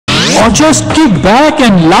or just kick back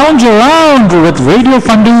and lounge around with Radio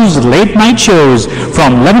Fundu's late night shows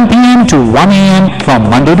from 11 p.m. to 1 a.m. from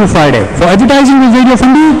Monday to Friday. For advertising with Radio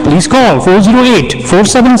Fundu, please call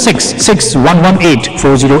 408-476-6118,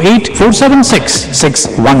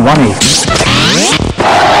 408-476-6118.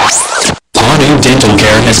 Anu Dental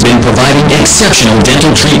Care has been providing exceptional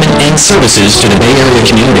dental treatment and services to the Bay Area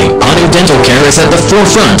community. Anu Dental Care is at the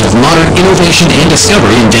forefront of modern innovation and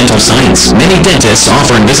discovery in dental science. Many dentists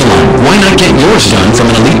offer Invisalign. Why not get yours done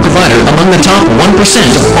from an elite provider among the top 1%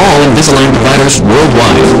 of all Invisalign providers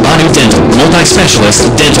worldwide? Anu Dental,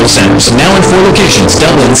 multi-specialist dental centers, now in 4 locations: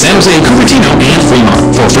 Dublin, San Jose, Cupertino, and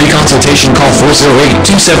Fremont. For free consultation, call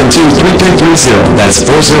 408-272-3330. That's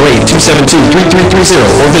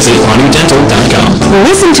 408-272-3330, or visit AnuDental.com.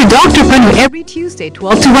 Listen to Dr. Panu every Tuesday,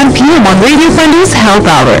 12 to 1 p.m. on Radio Fundu's Health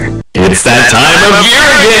Hour. It's that time of year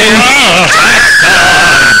again!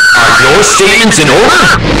 Are your statements in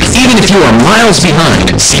order? Even if you are miles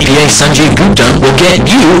behind, CPA Sanjeev Gupta will get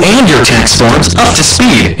you and your tax forms up to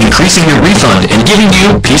speed, increasing your refund and giving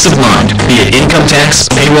you peace of mind. Be it income tax,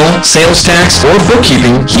 payroll, sales tax, or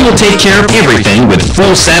bookkeeping, he will take care of everything with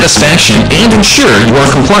full satisfaction and ensure you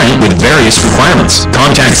are compliant with various requirements.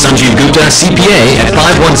 Contact Sanjeev Gupta CPA at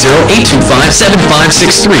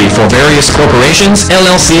 510-825-7563 for various corporations,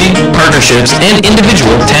 LLC, partnerships, and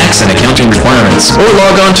individual tax and accounting requirements, or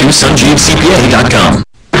log on to sanjeevcpa.com.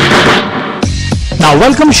 Now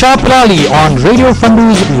welcome Shah Peerally on Radio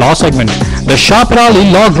Fundu's Law segment. The Shah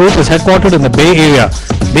Peerally Law Group is headquartered in the Bay Area.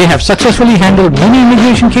 They have successfully handled many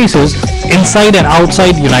immigration cases inside and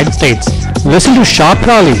outside the United States. Listen to Shah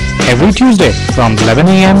Peerally every Tuesday from 11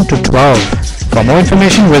 a.m. to 12. For more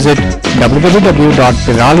information, visit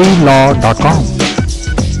www.peerallylaw.com.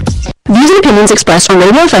 Views and opinions expressed on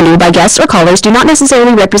Radio Fundu by guests or callers do not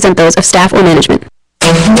necessarily represent those of staff or management.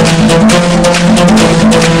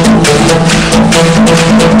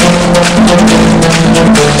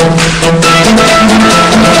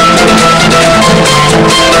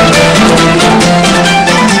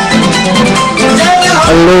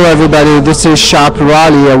 Hello everybody, this is Shah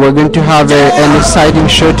Peerally. We're going to have an exciting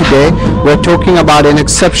show today. We're talking about an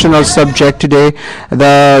exceptional subject today,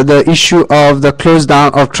 the issue of the close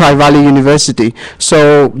down of Tri-Valley University.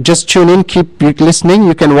 So just tune in, keep listening.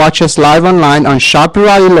 You can watch us live online on Shah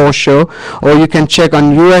Peerally Law Show, or you can check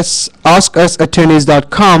on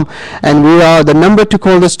AskUsAttorneys.com. And the number to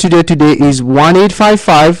call the studio today is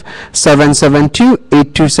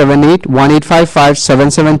 1-855-772-8278,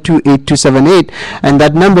 1-855-772-8278. And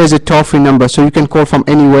that number is a toll-free number, so you can call from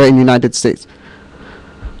anywhere in the United States.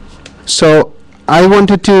 So I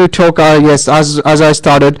wanted to talk, yes, as I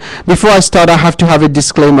started. Before I start, I have to have a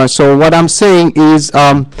disclaimer. So what I'm saying is,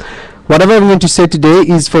 whatever I'm going to say today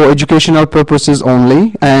is for educational purposes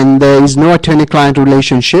only, and there is no attorney-client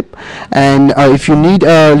relationship. And if you need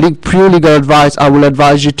pure legal advice, I will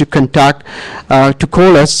advise you to to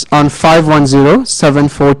call us on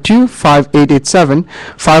 510-742-5887,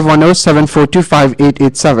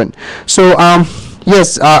 510-742-5887. So,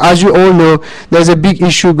 yes, as you all know, there's a big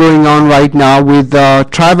issue going on right now with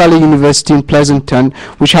Tri-Valley University in Pleasanton,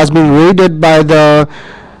 which has been raided by the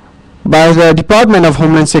Department of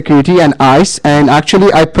Homeland Security and ICE. And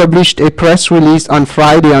actually I published a press release on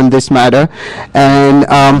Friday on this matter, and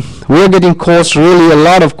we're getting calls, really a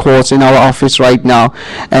lot of calls in our office right now,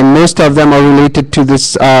 and most of them are related to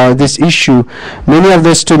this issue. Many of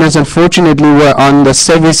the students unfortunately were on the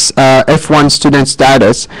service F1 student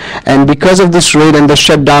status, and because of this raid and the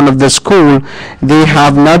shutdown of the school, they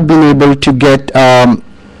have not been able to get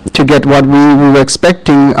what we were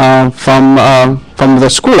expecting from the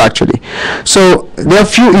school actually. So there are a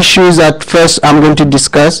few issues that first I'm going to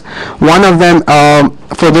discuss. One of them,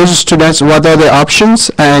 for those students, what are the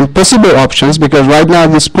options and possible options, because right now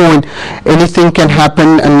at this point anything can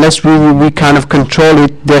happen unless we kind of control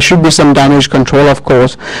it. There should be some damage control, of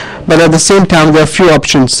course, but at the same time there are a few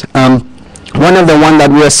options. One of the one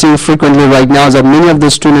that we are seeing frequently right now is that many of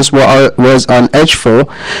the students was on H4,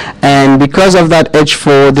 and because of that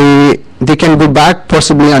H4 they can go back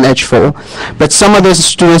possibly on H4, but some of those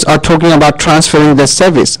students are talking about transferring their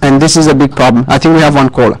service, and this is a big problem. I think we have one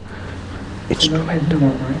caller. Just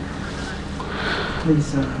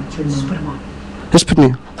put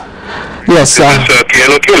me on. Yes. This is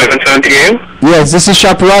KLOQ 1170 AM. Yes, this is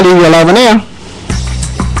Shah Peerally. You're live on air.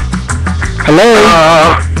 Hello.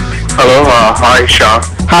 Hello, hi Shah.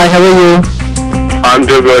 Hi, how are you? I'm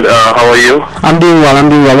doing good. How are you? I'm doing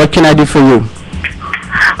well. What can I do for you?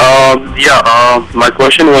 My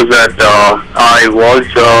question was that I'm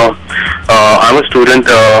a student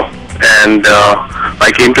and I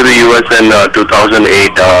came to the US in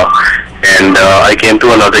 2008 and I came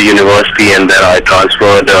to another university, and then I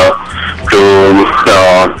transferred to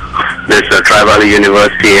this Tri-Valley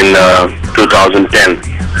University in 2010.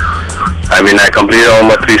 I mean, I completed all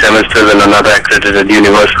my 3 semesters in another accredited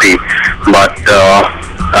university, but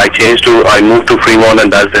I moved to Fremont, and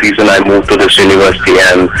that's the reason I moved to this university.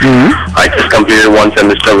 And I just completed 1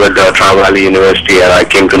 semester with Tri-Valley University, and I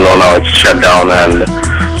came to know now it's shut down. And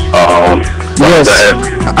yes,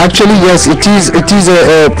 actually, yes, it is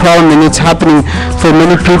a problem, and it's happening for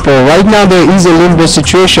many people. Right now, there is a limbo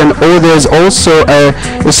situation, or there's also a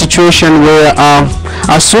situation where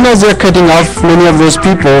as soon as they're cutting off many of those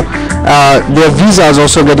people, their visa is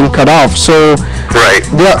also getting cut off. So, right.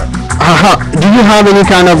 Do you have any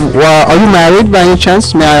kind of? Are you married by any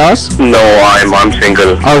chance? May I ask? No, I'm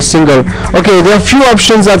single. Oh, single. Okay, there are a few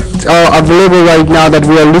options that are available right now that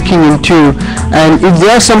we are looking into, and if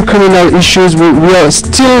there are some criminal issues, we are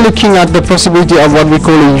still looking at the possibility of what we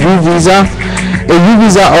call a U visa. A U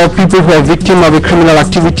visa are people who are victim of a criminal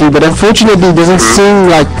activity, but unfortunately, it doesn't seem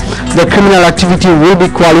like the criminal activity will be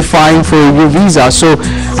qualifying for a U visa. So,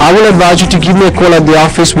 I will advise you to give me a call at the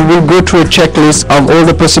office. We will go through a checklist of all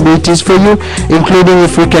the possibilities for you, including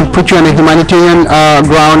if we can put you on a humanitarian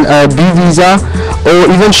ground B visa, or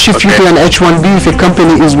even shift you to an H-1B if a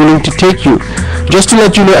company is willing to take you. Just to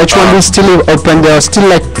let you know, H-1B is still open. There are still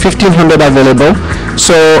like 1,500 available.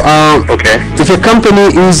 So if a company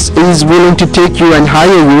is willing to take you and hire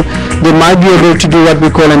you, they might be able to do what we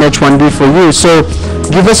call an H-1B for you. So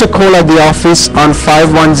give us a call at the office on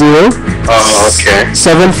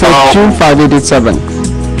 510-742-5887.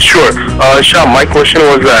 Sure. Shah, my question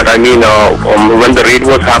was that, I mean, when the raid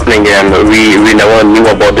was happening and we never knew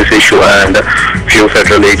about this issue, and few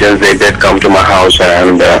federal agents, they did come to my house,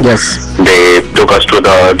 and they took us to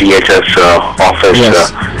the DHS office,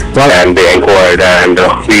 and they inquired, and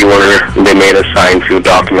they made us sign few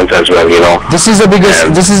documents as well, you know. This is the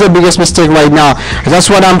biggest mistake right now. That's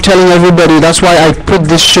what I'm telling everybody. That's why I put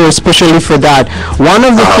this show especially for that. One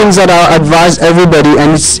of the things that I advise everybody,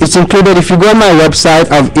 and it's included if you go on my website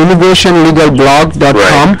of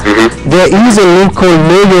immigrationlegalblog.com, there is a link called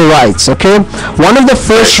Know Your Rights. Okay, one of the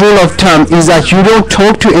first rule of thumb is that you don't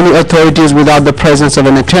talk to any authorities without the presence of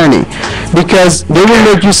an attorney, because they will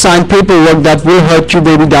make you sign paperwork that will hurt you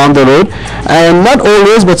maybe down the road, and not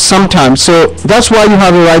always, but sometimes. So that's why you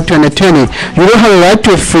have a right to an attorney. You don't have a right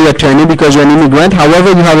to a free attorney because you're an immigrant.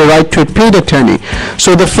 However, you have a right to a paid attorney.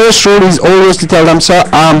 So the first rule is always to tell them, sir,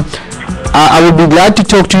 I would be glad to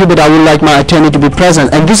talk to you, but I would like my attorney to be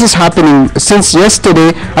present. And this is happening since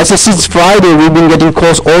yesterday. I say since Friday, we've been getting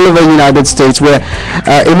calls all over the United States where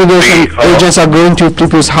immigration agents are going to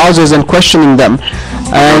people's houses and questioning them.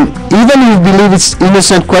 And even if you believe it's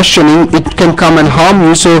innocent questioning, it can come and harm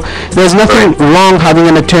you. So there's nothing wrong having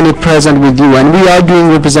an attorney present with you. And we are doing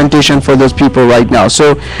representation for those people right now.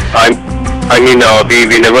 So I mean,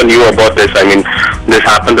 we never knew about this. I mean, this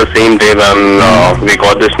happened the same day when we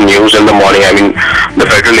got this news in the morning. I mean, the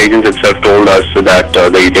federal agents itself told us that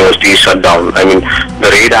the university is shut down. I mean,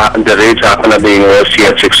 the raids happened at the university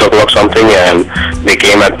at 6 o'clock something, and they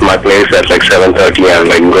came at my place at like 7:30,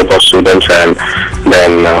 and like a group of students, and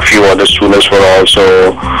then a few other students were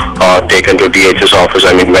also taken to DHS office.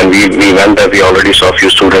 I mean, when we went there, we already saw a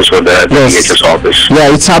few students were there at the DHS office.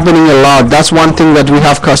 Yeah, it's happening a lot. That's one thing that we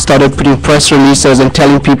have started putting press releases and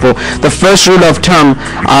telling people. The first rule of thumb,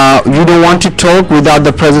 you don't want to talk without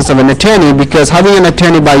the presence of an attorney, because having an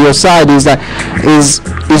attorney by your side is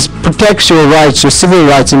protects your rights, your civil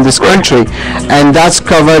rights in this country, and that's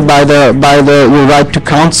covered by your right to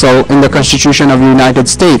counsel in the Constitution of the United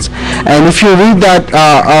States. And if you read that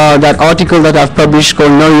article that I've published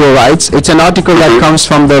called Know Your Rights, it's an article that comes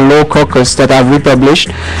from the Law Caucus that I've republished,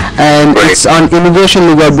 and it's on Immigration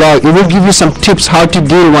Legal Blog. It will give you some tips how to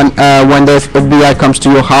deal when the FBI comes to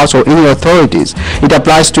your house or any authorities. It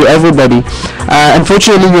applies to everybody.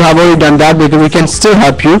 Unfortunately, you have already done that, but we can still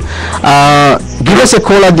help you. Give us a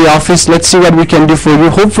call at the office. Let's see what we can do for you.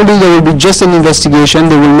 Hopefully, there will be just an investigation.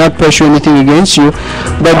 They will not pursue anything against you,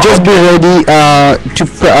 but just be ready to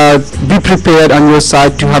be prepared on your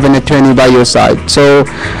side to have an attorney by your side. So,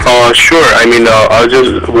 sure. I mean, I was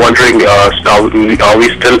just wondering, are we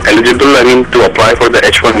still eligible? I mean, to apply for the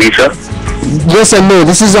H-1 visa? Yes and no.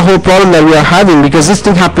 This is the whole problem that we are having, because this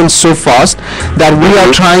thing happens so fast that we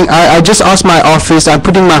are trying. I just asked my office, I'm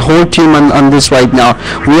putting my whole team on this right now.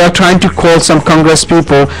 We are trying to call some Congress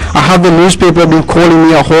people. I have the newspaper been calling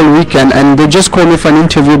me a whole weekend, and they just called me for an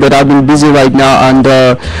interview, but I've been busy right now on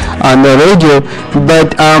the radio.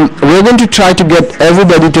 But we're going to try to get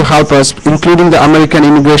everybody to help us, including the American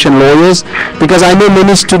immigration lawyers, because I know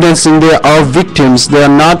many students in there are victims. They are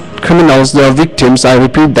not not criminals, they are victims. I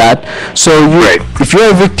repeat that. So if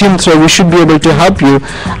you're a victim, so we should be able to help you.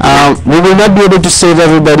 We will not be able to save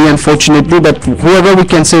everybody, unfortunately, but whoever we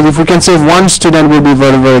can save, if we can save one student, we'll be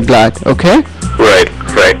very, very glad. Okay? Right.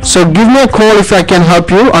 So give me a call if I can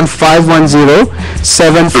help you on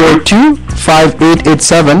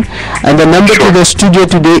 510-742-5887, and the number to the studio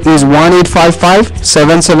today is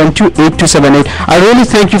 1-855-772-8278. I really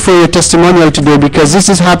thank you for your testimonial today, because this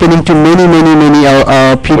is happening to many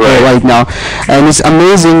people right now, and it's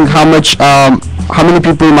amazing how many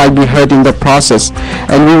people might be hurt in the process,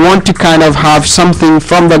 and we want to kind of have something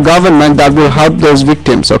from the government that will help those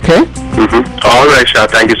victims. Okay? All right, Shah.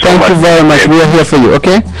 Thank you so much. Thank you very much. We are here for you.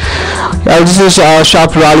 Okay? This is Shah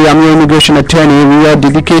Peerally. I'm your immigration attorney. We are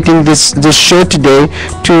dedicating this show today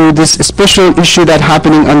to this special issue that's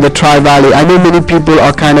happening on the Tri-Valley. I know many people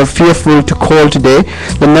are kind of fearful to call today.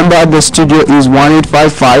 The number at the studio is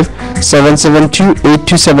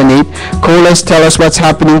 1-855-772-8278. Call us, tell us what's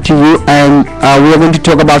happening to you, and we are going to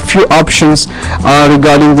talk about few options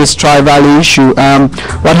regarding this Tri-Valley issue.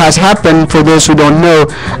 What has happened, for those who don't know,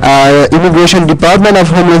 Immigration Department of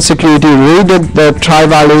Homeland Security raided the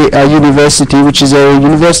Tri-Valley University, which is a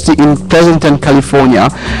university in Pleasanton, California,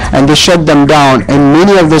 and they shut them down, and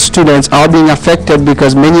many of the students are being affected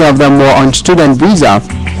because many of them were on student visa,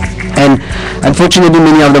 and unfortunately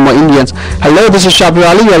many of them are Indians. Hello, this is Shah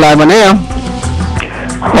Peerally. You're live on air.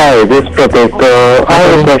 Hi, this is Pratik. I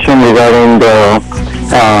have a question regarding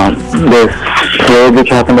this raid which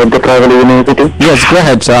happened at the Tri-Valley University. Yes, go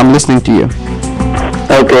ahead, sir. I'm listening to you.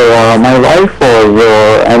 Okay, my wife was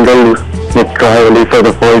enrolled with Tri-Valley for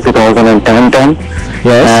the fall 2010 term.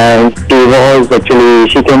 Yes. And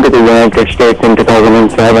she came to the United States in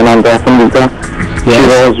 2007 on the F1 visa. Yes. She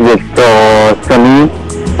was with Sunny,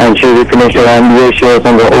 and she finished her MBA. She was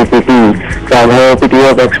on the OPT. So her OPT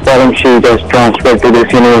was expiring. She just transferred to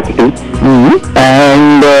this university.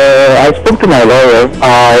 And I spoke to my lawyer.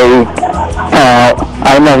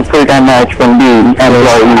 I'm a full-time H1B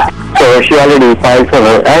employee. So she already filed for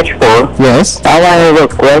her H4. Yes. Now I have a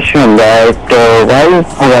question that while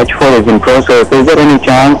her H4 is in process, is there any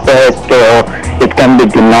chance that it can be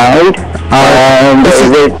denied? And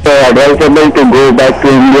is it advisable to go back to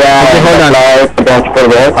India and apply for H4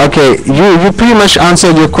 there? Okay, you pretty much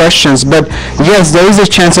answered your questions, but yes, there is a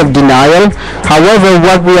chance of denial. However,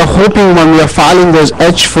 what we are hoping when we are filing those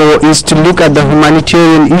H4 is to look at the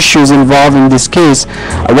humanitarian issues involved in this case.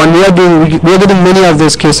 When we are getting many of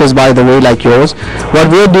those cases, by the way, like yours. What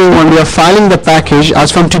we are doing when we are filing the package,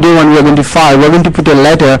 as from today when we are going to file, we are going to put a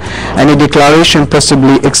letter and a declaration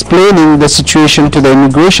possibly explaining the situation to the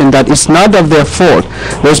immigration, that it's not of their fault.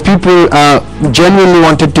 Those people genuinely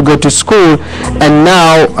wanted to go to school, and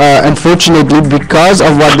now unfortunately, because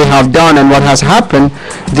of what they have done and what has happened,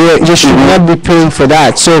 they should not be paying for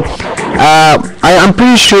that. So I'm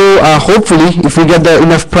pretty sure, hopefully, if we get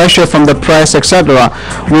enough pressure from the press, etc.,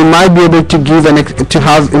 we might be able to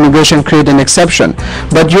have immigration create an exception.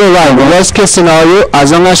 But you're right, worst case scenario,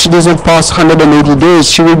 as long as she doesn't pass 180 days,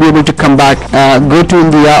 she will be able to come back, go to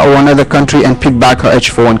India or another country and pick back her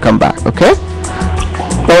H4 and come back. Okay?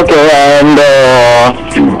 Okay, and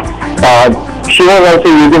she was also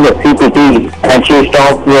using the CPT, and she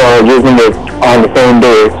stopped using it on the same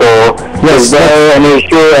day. So yes, is there an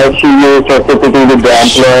issue as she used her CPT with the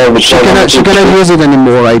employer? She cannot use it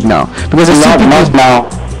anymore right now, because the CPT not now.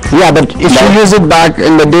 Yeah, but if you use it back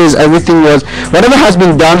in the days, everything was, whatever has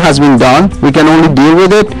been done has been done. We can only deal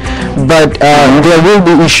with it, but there will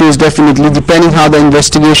be issues definitely depending how the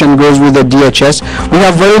investigation goes with the DHS. We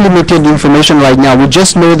have very limited information right now. We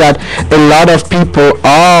just know that a lot of people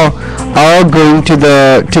are going to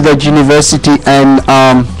the university, and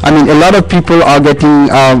I mean, a lot of people are getting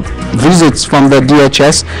visits from the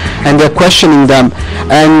DHS, and they're questioning them.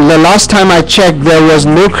 And the last time I checked, there was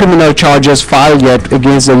no criminal charges filed yet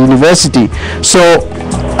against the university. So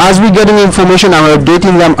as we're getting information, I'm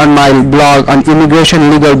updating them on my blog on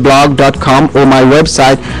immigrationlegalblog.com or my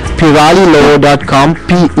website peerallylaw.com,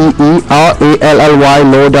 PEERALLY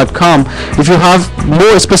law.com. If you have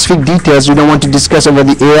more specific details you don't want to discuss over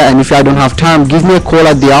the air, and if I don't have time, give me a call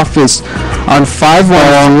at the office on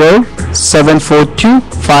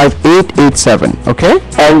 510-742-5887. Okay?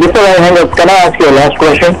 And before I hang up, can I ask you a last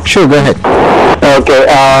question? Sure, go ahead. Okay,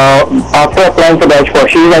 after applying for the H4,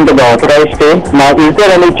 she went to the authorized stay. Now, is there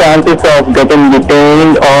any chances of getting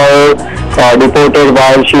detained or deported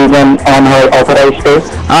while she's on her authorized stay?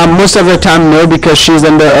 Most of the time, no, because she's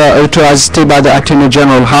under authorized stay by the Attorney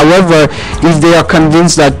General. However, if they are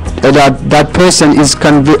convinced that that person is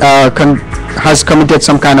has committed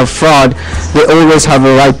some kind of fraud, they always have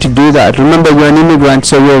a right to do that. Remember, you're an immigrant,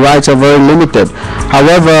 so your rights are very limited.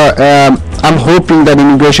 However, I'm hoping that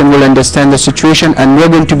immigration will understand the situation, and we're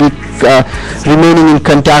going to be remaining in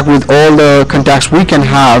contact with all the contacts we can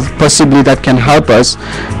have, possibly that can help us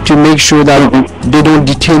to make sure that they don't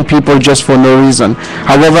detain people just for no reason.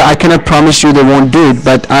 However, I cannot promise you they won't do it,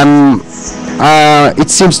 but it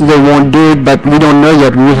seems they won't do it, but we don't know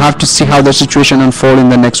yet. We will have to see how the situation unfolds in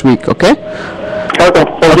the next week, okay? Okay,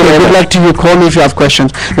 good luck to you. Call me if you have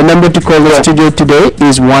questions. The number to call the studio today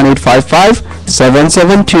is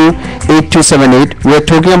 1-855-772-8278. We're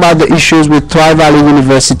talking about the issues with Tri-Valley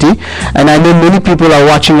University, and I know many people are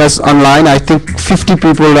watching us online. I think 50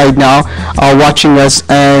 people right now are watching us,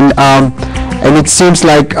 and it seems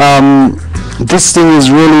like this thing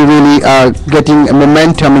is really getting a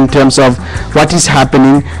momentum in terms of what is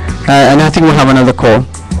happening, and I think we'll have another call.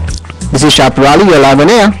 This is Shah Peerally. You're live on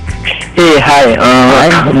air. Hey, hi.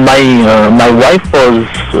 My wife was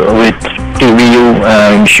with TVU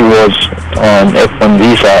and she was on F1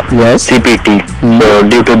 visa, Yes. CPT. So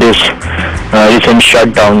due to this recent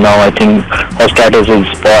shutdown now, I think her status is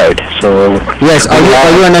spoiled. So Yes. Are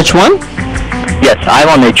you an H1? yes, I'm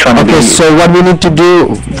on H1B. Okay, so what we need to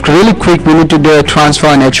do really quick, we need to do a transfer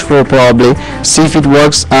on H4 probably, see if it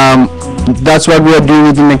works. That's what we are doing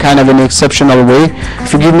it in a kind of an exceptional way.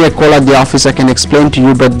 If you give me a call at the office, I can explain to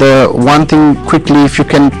you, but the one thing quickly, if you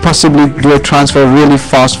can possibly do a transfer really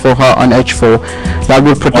fast for her on H4, that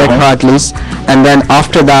will protect her at least, and then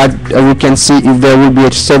after that we can see if there will be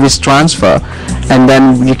a service transfer, and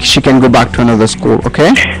then she can go back to another school,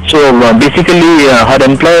 okay? So basically her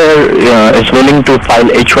employer is willing to file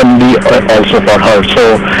H1B also for her.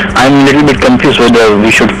 So I'm a little bit confused whether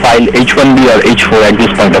we should file H1B or H4 at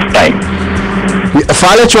this point of time.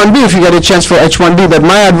 File H1B if you get a chance for H1B, but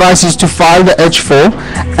my advice is to file the H4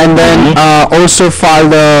 and then also file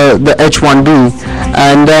the H1B,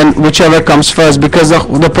 and then whichever comes first, because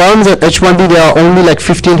the problem is that H1B there are only like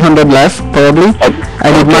 1,500 left probably,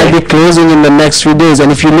 and it might be closing in the next few days,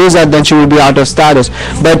 and if you lose that then she will be out of status.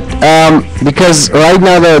 But because right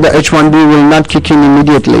now the H1B will not kick in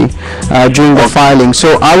immediately during the filing,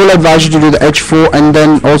 so I will advise you to do the H4 and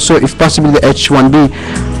then also if possible the H1B.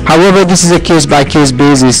 However, this is a case-by-case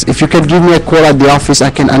basis. If you could give me a call at the office, I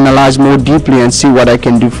can analyze more deeply and see what I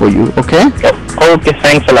can do for you, okay? Okay,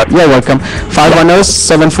 thanks a lot. You're welcome.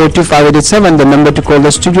 510-742-5887, the number to call the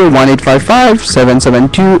studio,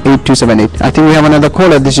 1-855-772-8278. I think we have another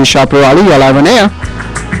caller. This is Shah Peerally. You're live on air.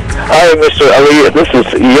 Hi, Mr. Ali. This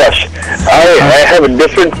is Yash. I have a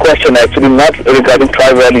different question, actually, not regarding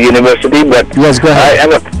Tri-Valley University, but Yes, go ahead. I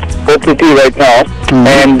am a OPT right now,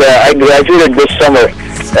 and I graduated this summer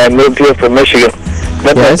and moved here from Michigan.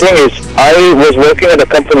 But Yes. the thing is, I was working at a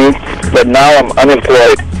company, but now I'm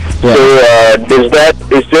unemployed. Yeah. So is there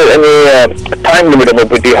any time limit of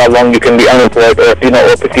OPT, how long you can be unemployed, or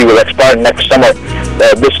OPT will expire next summer,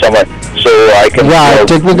 this summer, so I can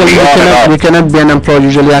Technically we cannot be unemployed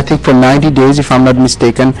usually, I think for 90 days if I'm not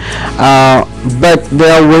mistaken, but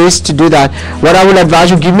there are ways to do that. What I will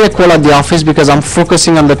advise you, give me a call at the office, because I'm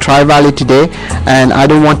focusing on the Tri-Valley today and I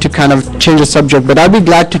don't want to kind of change the subject, but I'll be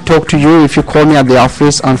glad to talk to you if you call me at the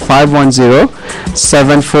office on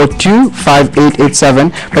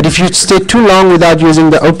 510-742-5887. But if you stay too long without using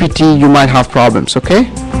the OPT, you might have problems, okay?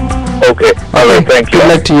 Okay. All right. Thank you. Good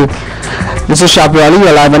luck to you. This is Shah Peerally.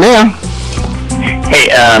 You're live on air. Hey,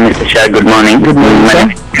 Mr. Shah, good morning. Good morning,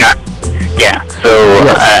 sir. Yeah, so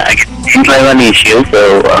I get Tri-Valley issue,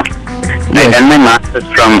 so I done my master's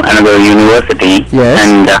from another university, Yes.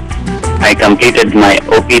 and I completed my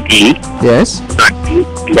OPT. Yes.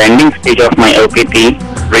 The ending stage of my OPT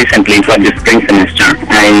recently for the spring semester,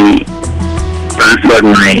 I transferred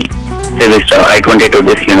my semester I-20 to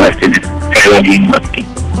this university, this Tri-Valley University.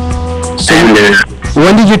 So And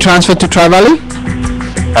when did you transfer to Tri-Valley?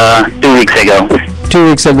 2 weeks ago. 2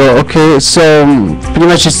 weeks ago. Okay, so pretty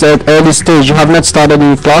much it's at early stage. You have not started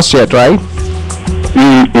any class yet, right?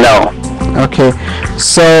 No. Okay,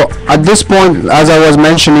 so at this point, as I was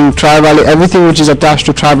mentioning, Tri-Valley, everything which is attached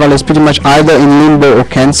to Tri-Valley is pretty much either in limbo or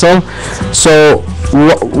cancel. So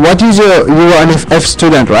what is you are an F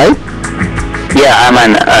student, right? Yeah, I'm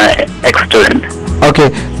an ex-student.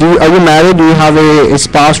 Okay, are you married? Do you have a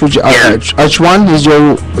spouse which H1? Is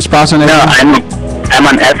your spouse an H1? No, I'm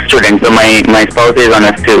an F student, so my spouse is on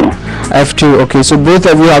F2. F2. Okay, so both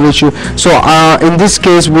of you have issue. So in this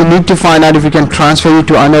case, we need to find out if we can transfer you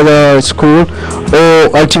to another school,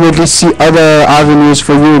 or ultimately see other avenues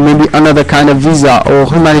for you, maybe another kind of visa or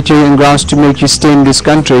humanitarian grounds to make you stay in this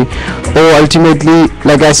country. Or ultimately,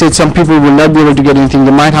 like I said, some people will not be able to get anything.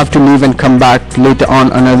 They might have to leave and come back later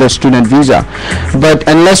on another student visa. But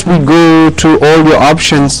unless we go through all your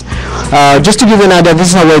options, just to give you an idea, this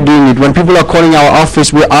is how we're doing it. When people are calling our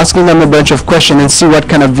office, we're asking them a bunch of questions and see what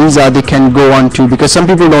kind of visa they can go on to, because some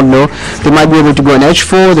people don't know. They might be able to go on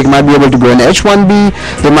H4, they might be able to go on H1B,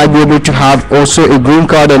 they might be able to have also a green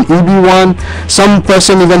card on EB1. Some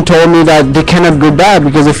person even told me that they cannot go back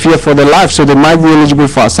because they fear for their life, so they might be eligible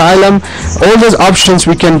for asylum. All those options,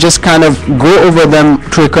 we can just kind of go over them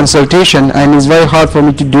through a consultation, and it's very hard for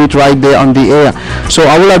me to do it right there on the air. So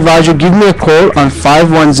I will advise you, give me a call on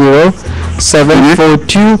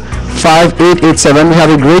 510-742-5887. We have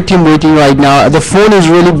a great team waiting right now. The phone is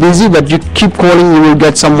really busy, but you keep calling, you will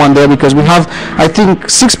get someone there, because we have, I think,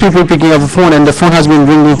 6 people picking up the phone, and the phone has been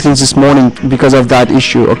ringing since this morning because of that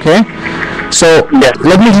issue. Okay, so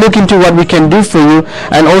let me look into what we can do for you.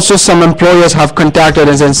 And also, some employers have contacted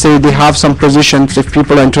us and say they have some positions if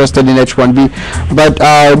people are interested in H1B, but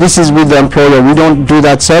this is with the employer. We don't do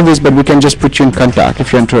that service, but we can just put you in contact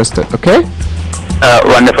if you're interested. Okay.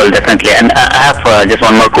 Wonderful, definitely. And I have just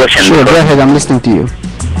one more question. Sure, go ahead, I'm listening to you.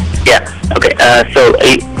 Yeah, okay. So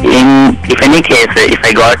if any case, if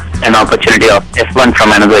I got an opportunity of F1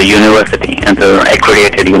 from another university, another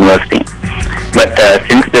accredited university, but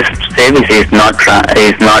since this service is not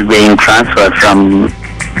being transferred from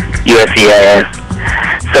USCIS,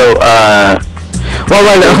 so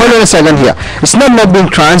well, hold on a second here. It's not being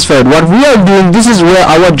transferred. What we are doing, this is where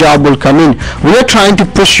our job will come in. We are trying to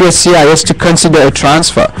push your CIS to consider a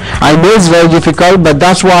transfer. I know it's very difficult, but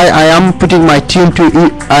that's why I am putting my team to,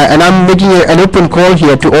 and I'm making an open call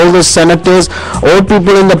here to all the senators, all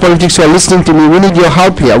people in the politics who are listening to me. We need your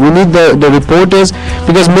help here. We need the reporters,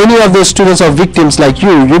 because many of those students are victims like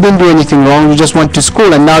you. You didn't do anything wrong. You just went to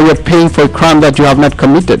school, and now you're paying for a crime that you have not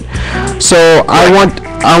committed. So I want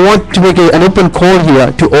to make an open call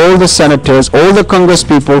here to all the senators, all the Congress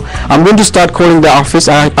people. I'm going to start calling the office.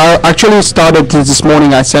 I actually started this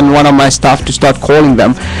morning. I sent one of my staff to start calling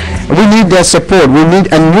them. We need their support.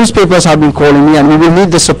 And newspapers have been calling me, and we will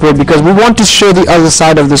need the support, because we want to show the other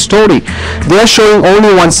side of the story. They are showing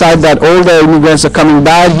only one side, that all the immigrants are coming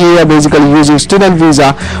back here, basically using student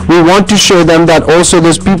visa. We want to show them that also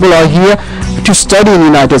those people are here to study in the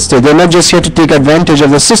United States. They're not just here to take advantage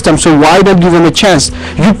of the system. So why not give them a chance?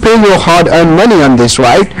 You pay your hard-earned money on this,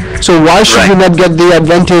 right? So why should you not get the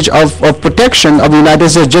advantage of protection of the United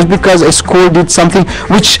States just because a school did something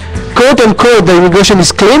which, quote unquote, the immigration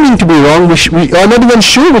is claiming to be wrong, which we are not even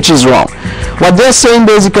sure which is wrong. What they're saying,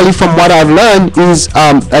 basically, from what I've learned is,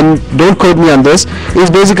 and don't quote me on this, is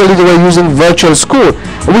basically they were using virtual school.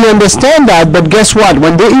 We understand that, but guess what?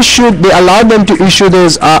 When they allowed them to issue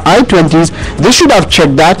those I-20s, they should have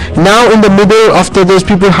checked that. Now in the middle, after those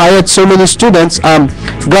people hired so many students,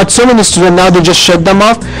 got so many students, now they just shut them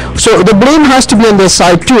off. So the blame has to be on their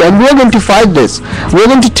side too, and we're going to fight this. We're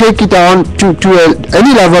going to take it on to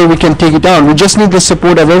any level we can take it on. We just need the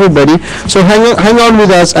support of everybody. So hang on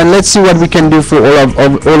with us, and let's see what we can do for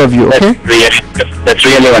all of you. Okay? That's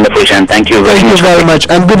really wonderful, Shan. Thank you very much. Thank you very much,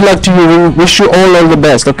 and good luck to you. We wish you all the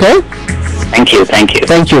best. Okay? Thank you. Thank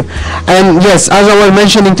you. And yes, as I was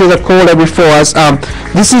mentioning to the caller before us,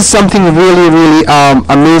 this is something really, really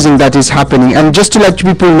amazing that is happening. And just to let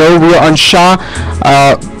people know, we are on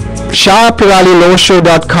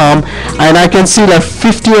ShahPeerallyLawShow.com, and I can see like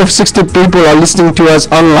 50 or 60 people are listening to us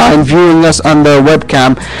online, viewing us on the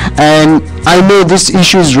webcam. And I know this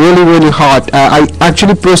issue is really, really hot. I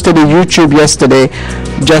actually posted a YouTube yesterday.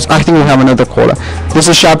 I think we have another caller. This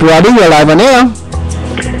is Shah Peerally. You're live on air.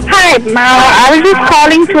 Hi, I was just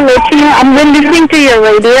calling to let you know I've been listening to your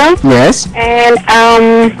radio. Yes. And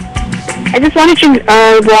I just wanted to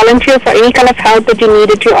volunteer for any kind of help that you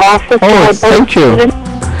needed to offer. Oh, thank you.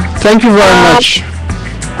 Thank you very much.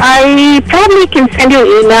 I probably can send you an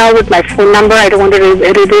email with my phone number. I don't want to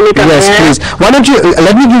reveal it on Yes, there. please. Why don't you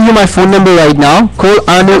let me give you my phone number right now. Call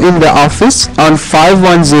Anu in the office on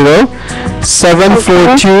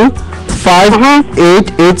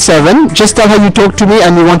 510-742-5887. Just tell her you talk to me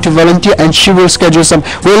and you want to volunteer, and she will schedule some.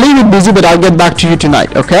 We're a little bit busy, but I'll get back to you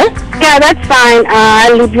tonight, okay? Yeah, that's fine.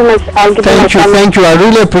 I'll give you my Thank you. I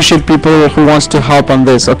really appreciate people who wants to help on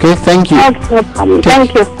this, okay? Thank you. No problem.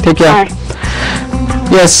 Thank you. Take care. Bye.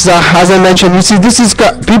 Yes, as I mentioned, you see, this is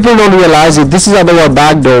people don't realize it. This is our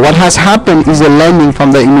back door. What has happened is a lending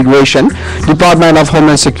from the Immigration Department of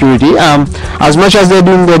Homeland Security. As much as they're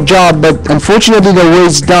doing their job, but unfortunately, the way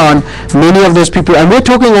it's done, many of those people, and we're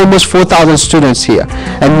talking almost 4,000 students here,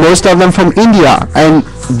 and most of them from India, and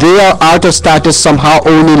they are out of status somehow,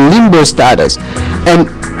 only limbo status, and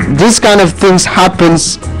this kind of things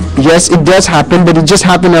happens. Yes, it does happen, but it just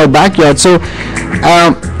happened in our backyard. So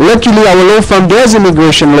luckily our law firm does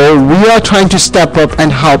immigration law. We are trying to step up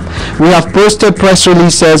and help. We have posted press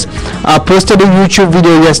releases, posted a YouTube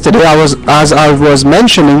video yesterday, as I was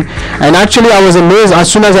mentioning, and actually I was amazed. As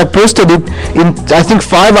soon as I posted it, in I think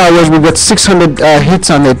 5 hours we got 600 hits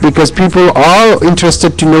on it, because people are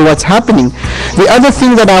interested to know what's happening. The other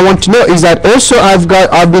thing that I want to know is that also I've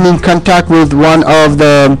been in contact with one of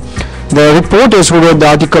the reporters who wrote the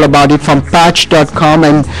article about it from patch.com,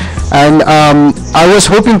 and I was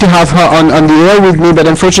hoping to have her on the air with me, but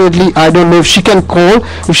unfortunately I don't know if she can call.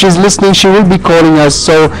 If she's listening, she will be calling us.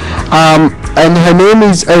 So and her name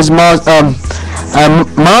is Marnet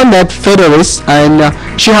Federis, and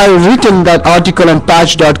she had written that article on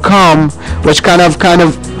patch.com, which kind of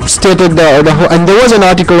stated the whole, and there was an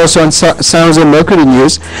article also on San Jose Mercury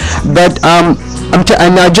News, but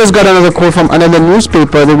and I just got another call from another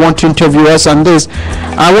newspaper. They want to interview us on this.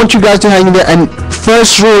 I want you guys to hang in there. And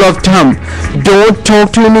first rule of thumb, don't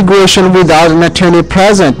talk to immigration without an attorney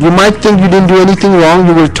present. You might think you didn't do anything wrong,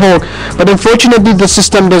 you will talk, but unfortunately the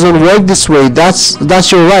system doesn't work this way. That's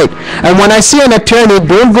your right. And when I see an attorney,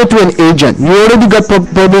 don't go to an agent. You already got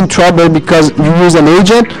probably in trouble because you use an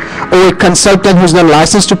agent or a consultant who's not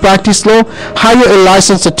licensed to practice law. Hire a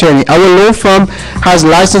licensed attorney. Our law firm has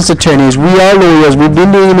licensed attorneys. We are lawyers. We've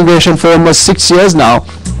been doing immigration for almost 6 years now,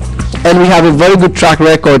 and we have a very good track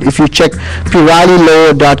record. If you check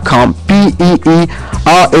peerallylaw.com, Peerally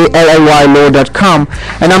law.com,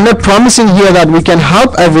 and I'm not promising here that we can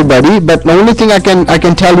help everybody, but the only thing I can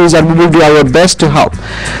tell you is that we will do our best to help.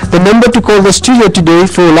 The number to call the studio today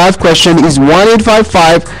for a live question is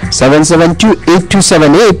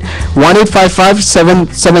 1-855-772-8278,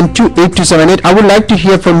 1-855-772-8278. I would like to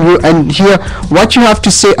hear from you and hear what you have to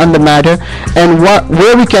say on the matter and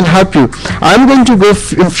where we can help you. I'm going to go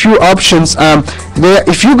a few options.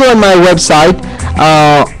 If you go on my website,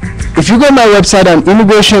 on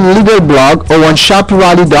Immigration Legal Blog or on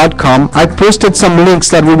Peerally.com, I posted some links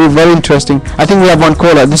that will be very interesting. I think we have one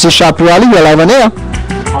caller. This is Peerally. You're live on air.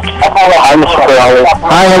 Hi, Mr. Peerally.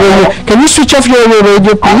 Hi, how are you? Can you switch off your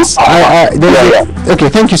radio, please? Okay,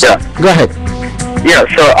 thank you, sir. Go ahead. Yeah,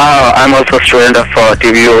 so I'm also a student of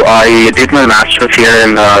TVU. I did my master's here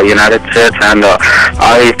in United States, and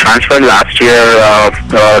I transferred last year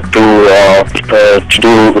to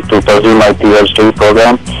pursue my PhD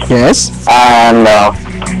program. Yes. And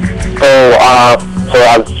so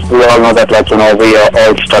as we all know that, we are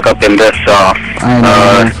all stuck up in this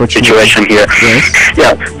situation here. Yes.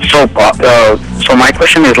 Yeah. So my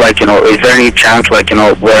question is, is there any chance, where I can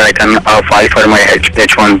file for my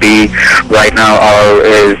H1B right now, or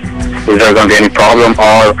is there going to be any problem?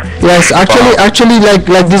 Or yes, actually,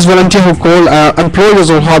 like this volunteer who called, employers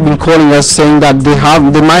who have been calling us saying that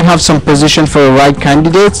they might have some position for right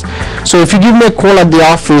candidates. So if you give me a call at the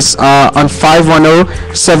office on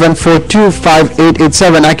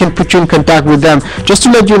 510-742-5887, I can put you in contact with them. Just to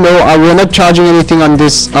let you know, we're not charging anything on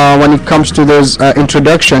this when it comes to those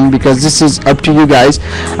introduction, because this is up to you guys.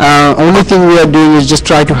 Only thing we are doing is just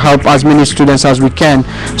try to help as many students as we can.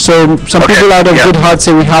 So some people out of good heart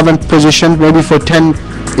say we haven't positioned, maybe for 10,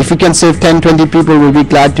 if we can save 10-20 people, we'll be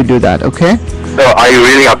glad to do that. Okay. So I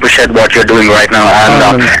really appreciate what you're doing right now, and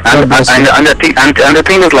the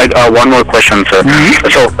thing is, one more question, sir. Mm-hmm.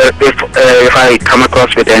 So if I come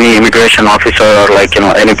across with any immigration officer or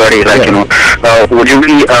anybody, would you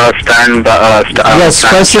really stand? Yes,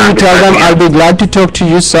 first thing tell them I'll be glad to talk to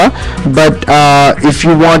you, sir. But if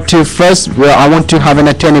you want to first, I want to have an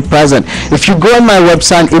attorney present. If you go on my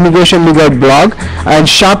website, Immigration Legal Blog, and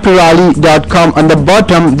Peerally.com, on the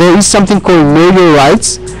bottom there is something called Know Your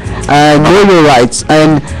Rights. Know Your Rights,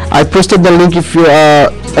 and I posted the link. If you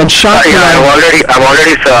and I've already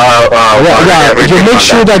you make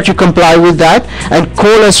sure that you comply with that and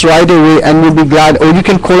call us right away, and we'll be glad. Or you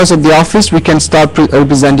can call us at the office. We can start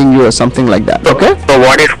representing you or something like that. Okay. So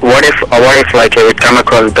what if it come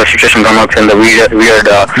across the situation come up in the weird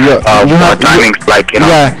timings,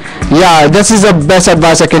 Yeah, this is the best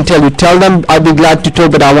advice I can tell you. Tell them I'll be glad to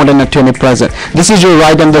talk, but I want an attorney present. This is your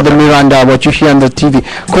right under the Miranda, what you hear on the TV.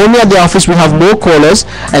 Call me at the office. We have more callers,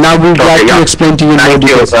 and I will be glad to explain to you more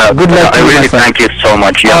details. Good luck to you, my friend. Thank you so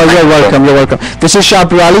much. You're welcome. You're welcome. This is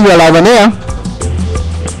Peerally. You're live on air.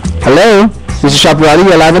 Hello. This is Shah Peerally,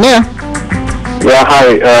 you're live on air. Yeah,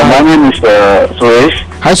 hi. My name is Suresh.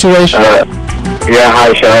 Hi Suresh. Yeah,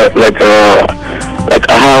 hi, Shah. Like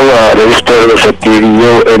I have registered with a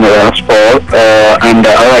TDO in sport, and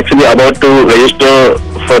I'm actually about to register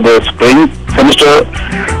for the spring semester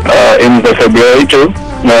in the February too.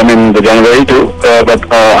 I mean the January too. But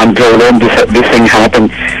until then, this thing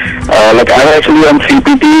happened. Like I'm actually on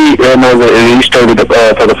CPT when I was registered with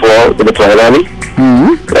for the fall with the Peerally.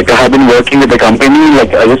 Like I have been working with the company.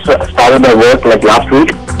 Like I just started my work like last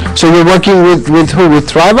week. So you're working with who? With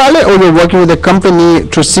Peerally, or you're working with a company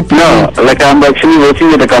through CPT? No, like I'm actually working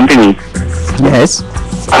with a company. Yes.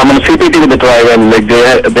 I'm on CPT with the Peerally. Like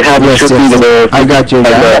they have issued me the. I got you.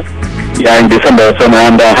 Yeah, in December. So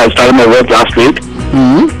and I have started my work last week.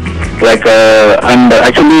 Like and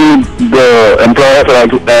actually the employers are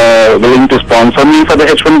willing to sponsor me for the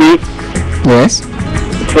H1B. Yes.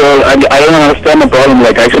 So I don't understand the problem.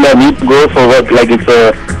 Like actually I need to go for work. Like it's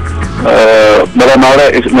but I'm not.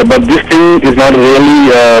 But this thing is not really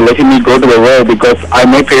letting me go to the work because I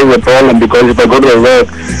may face a problem because if I go to the work,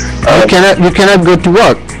 you cannot go to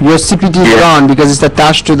work. Your CPT is gone because it's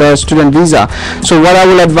attached to the student visa. So what I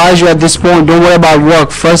will advise you at this point, don't worry about work.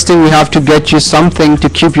 First thing, we have to get you something to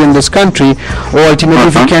keep you in this country, or ultimately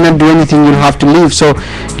if you cannot do anything, you'll have to leave. So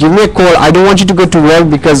give me a call. I don't want you to go to work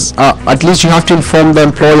because at least you have to inform the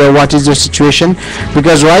employer what is your situation,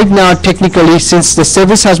 because right now technically since the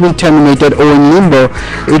service has been terminated or in limbo,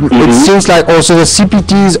 it seems like also the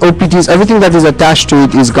CPTs, OPTs, everything that is attached to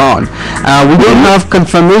it is gone. We don't have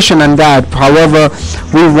confirmation on that. However,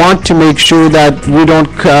 we want to make sure that you don't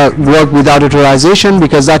work without authorization,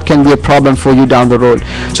 because that can be a problem for you down the road.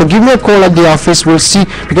 So give me a call at the office. We'll see,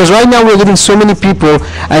 because right now we're getting so many people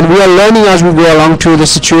and we are learning as we go along to the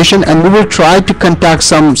situation, and we will try to contact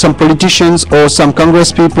some politicians or some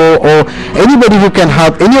Congress people or anybody who can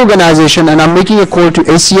help, any organization, and I'm making a call to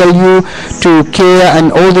ACLU, to CARE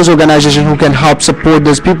and all those organizations who can help support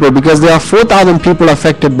those people, because there are 4,000 people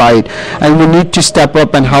affected by it and we need to step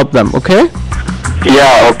up and help them. Okay?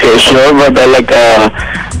 Yeah, okay, sure, but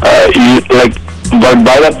but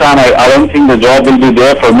by that time I don't think the job will be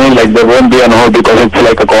there for me. Like there won't be an hold because it's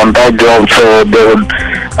like a contract job, so they would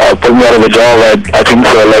put me out of the job. I think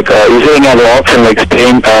so. Like is there any other option, like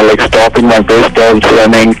staying, like stopping my pay stubs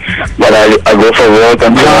running, but I go for work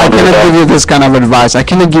and so no, on? I cannot give you this kind of advice. I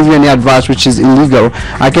cannot give you any advice which is illegal.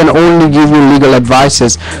 I can only give you legal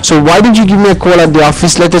advices. So why did you give me a call at the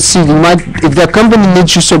office? Let us see. You might, if the company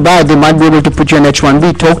needs you so bad, they might be able to put you on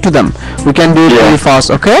H1B. Talk to them. We can do it really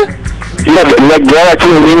fast. Okay? Yeah, like they are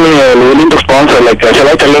actually willing to sponsor. Like, shall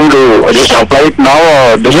I tell them to just apply it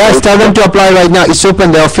now or just? Yes, tell them to apply right now. It's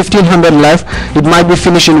open. There are 1,500 left. It might be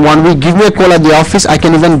finished in 1 week. Give me a call at the office. I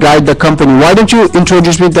can even guide the company. Why don't you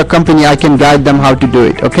introduce me to the company? I can guide them how to do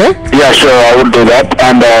it. Okay? Yeah, sure. I would do that.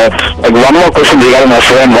 And like one more question regarding my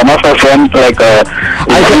friend. One of my friends, like.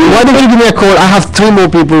 Why don't you give me a call? I have 3 more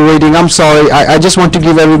people waiting. I'm sorry. I just want to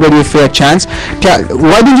give everybody a fair chance.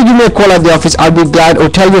 Why don't you give me a call at the office? I'll be glad. Or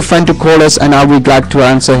tell your friend to call us and I'll be glad to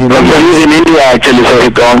answer him. He's in India actually, so he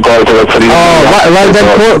can't call. So that's well then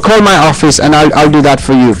call my office and I'll do that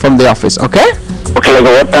for you from the office. Okay? Okay, like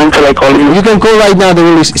what time shall I call you? You can call right now. They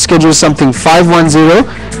will schedule something.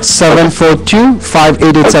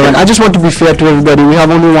 510-742-5887. I just want to be fair to everybody. We have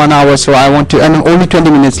only 1 hour, so I want to, and only 20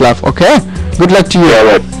 minutes left. Okay? Good luck to you. Yeah,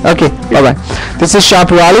 right. Okay, bye-bye. This is Shah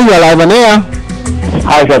Peerally. You're live on air.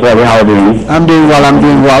 Hi, sir. How are you doing? I'm doing well.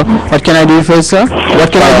 What can I do for you, sir?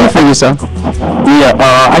 What can I do for you, sir? Yeah,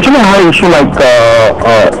 actually I have an issue like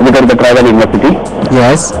with the private university.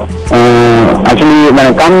 Yes. Actually, when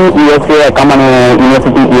I come USA, I come on a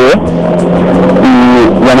University A.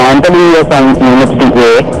 When I enter the US on University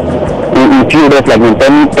A, in few days, like in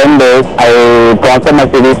 10 days, I transfer my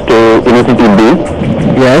studies to University B.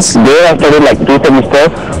 Yes. There I studied like 2 semesters.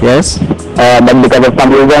 Yes. But because of some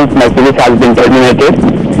reasons, my studies has been terminated.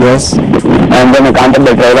 Yes. And then I contacted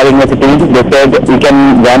the private university. They said you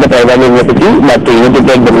can join the private university, but you need to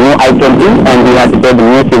take the new I-20 and you have to pay the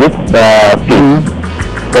new civics fee.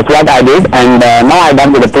 That's what I did, and now I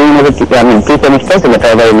done with the 2 semesters in the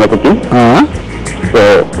private university.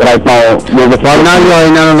 So right now, now you are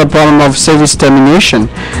in another problem of service termination.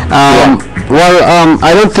 Well,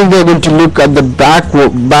 I don't think they're going to look at the back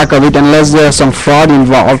of it unless there's some fraud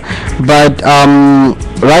involved. But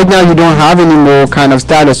right now you don't have any more kind of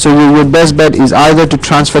status, so your best bet is either to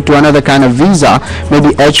transfer to another kind of visa, maybe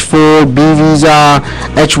H4, B visa,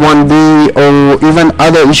 H1B, or even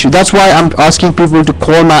other issue. That's why I'm asking people to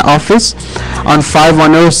call my office on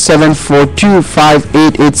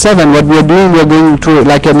 510-742-5887. What we're doing, we're going through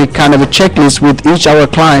like a kind of a checklist with each our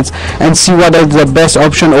clients and see what are the best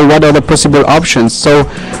option or what are the possible options. So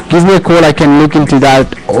give me a call, I can look into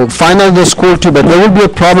that. Or find out the school too, but there will be a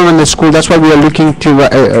problem in the school. That's what we are looking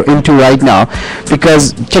to into right now,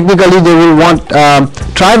 because technically they will want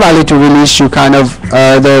Tri-Valley to release you, kind of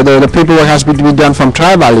the paperwork has to be done from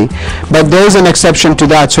Tri-Valley, but there is an exception to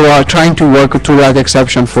that, so we are trying to work through that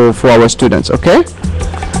exception for our students. Okay.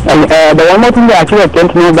 And the one more thing that actually I came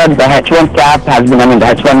to know that the H1 cap has been, the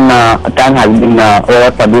H1 time has been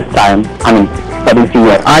over for this time, for this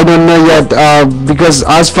year. I don't know yet, because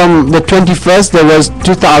as from the 21st there was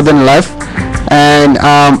 2,000 left, and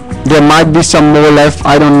there might be some more left.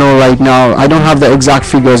 I don't know right now. I don't have the exact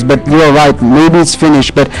figures, but you're right, maybe it's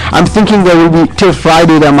finished, but I'm thinking there will be till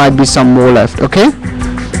Friday there might be some more left. Okay.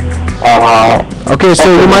 Okay, so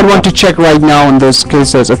you might want to check right now on those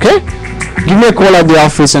cases. Okay, give me a call at the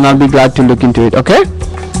office and I'll be glad to look into it. Okay.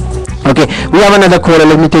 Okay, we have another caller.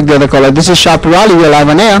 Let me take the other caller. This is Shah Peerally. You're live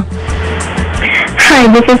on air. Hi,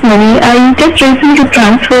 this is Mani. I just recently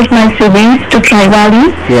transferred my CVs to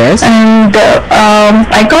Tri-Valley. Yes. And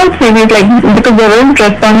I called CVs because they weren't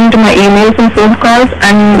responding to my emails and phone calls,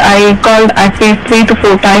 and I called at least 3 to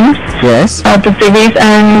 4 times. Yes. To CVs,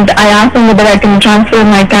 and I asked them whether I can transfer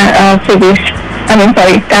my CVs.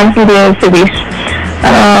 Cancel the CVs.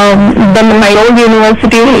 Then my old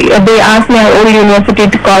university, they asked my old university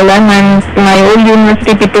to call them, and my old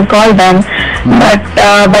university people called them. But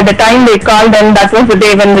by the time they called them, that was the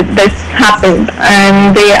day when this happened,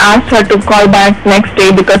 and they asked her to call back next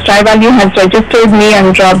day because Tri-Valley has registered me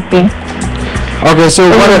and dropped me. Okay, so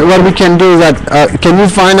what we can do is that can you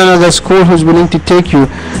find another school who's willing to take you?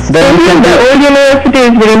 Then we can the old university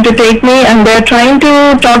is willing to take me, and they're trying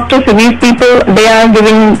to talk to civil people. They are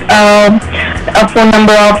giving a phone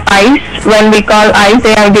number of ICE. When we call ICE,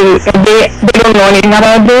 they don't know anything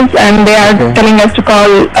about this, and they are telling us to call.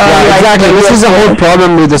 Exactly. This is the whole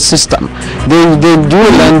problem with the system. They do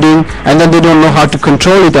lending, and then they don't know how to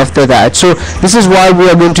control it after that. So this is why we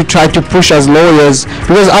are going to try to push as lawyers,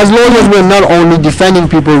 because as lawyers we're not only defending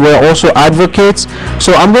people, we're also advocates.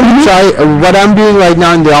 So I'm going to try what I'm doing right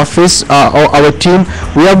now in the office, or our team.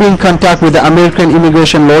 We are being in contact with the American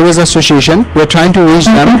Immigration Lawyers Association. We're trying to reach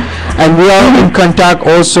them, and we are in contact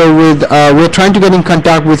also with we're trying to get in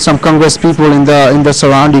contact with some Congress people in the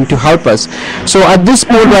surrounding to help us. So at this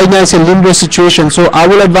point right now it's a limbo situation, so I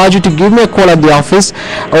will advise you to give me a call at the office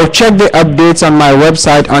or check the updates on my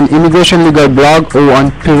website on Immigration Legal Blog or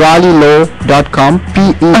on peerallylaw.com,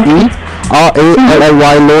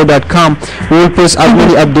 peerallylaw.com. We will post as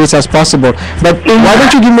many updates as possible. But why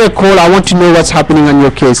don't you give me a call? I want to know what's happening on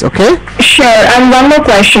your case. Okay. Sure. And one more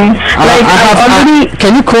question.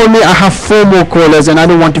 Can you call me? I have 4 more callers and I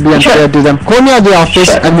don't want to be unfair to them. Call me at the office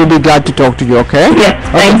and we'll be glad to talk to you. Okay. Yes.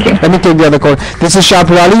 Thank you. Let me take the other call. This is Shah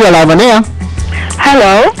Peerally. You're live on air.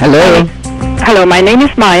 Hello. Hello. Hello. My name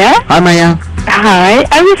is Maya. Hi, Maya. Hi.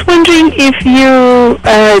 I was wondering if you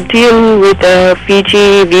deal with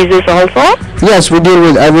Fiji visas also? Yes, we deal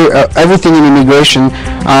with everything in immigration.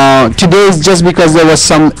 Today is just because there was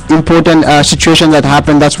some important situation that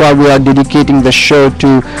happened. That's why we are dedicating the show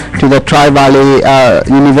to the Tri-Valley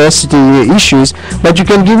University issues. But you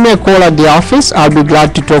can give me a call at the office. I'll be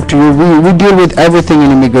glad to talk to you. We deal with everything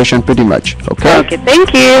in immigration pretty much. Okay. Okay.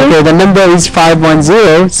 Thank you. Okay. The number is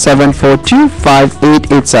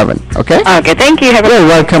 510-742-5887. Okay. Okay. Thank you. You're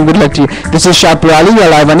welcome. Good luck to you. This is Shah Peerally. You're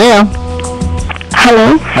live on air.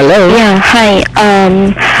 Hello. Hello. Yeah. Hi.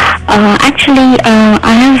 Actually,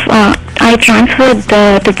 I transferred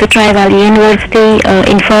to the Tri-Valley University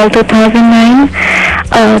in fall 2009.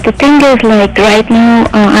 The thing is, right now,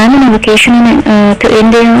 I'm on a vacation to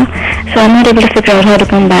India, so I'm not able to figure out how to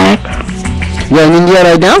come back. You're in India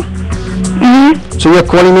right now? Mm-hmm. So you're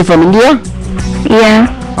calling me from India? Yeah.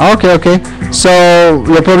 Okay. So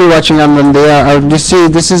you're probably watching on there. This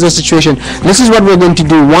is the situation. This is what we're going to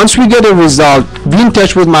do. Once we get a result, be in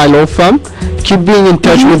touch with my law firm. Keep being in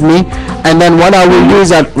touch with me, and then what I will do is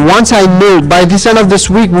that once I know by this end of this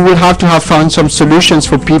week, we will have to have found some solutions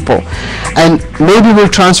for people, and maybe we'll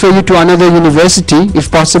transfer you to another university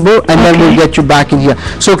if possible, and then we'll get you back in here.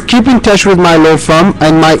 So keep in touch with my law firm,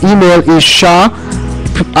 and my email is shah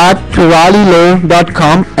at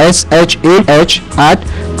peerallylaw.com, SHAH at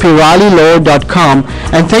peerallylaw.com.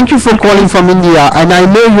 And thank you for calling from India. And I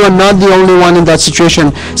know you are not the only one in that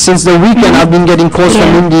situation. Since the weekend, I've been getting calls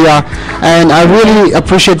from India, and I really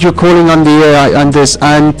appreciate you calling on the air on this.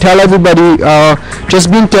 And tell everybody, just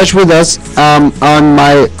be in touch with us on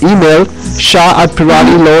my email,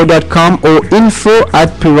 shah@peerallylaw.com or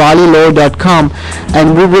info@peerallylaw.com,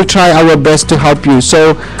 and we will try our best to help you.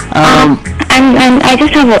 So and I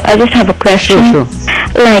just have a question. Sure.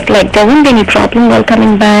 Like there won't be any problem while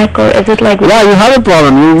coming back, or is it like? Yeah, you have a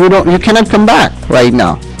problem. You cannot come back right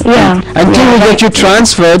now. Yeah. Until we get you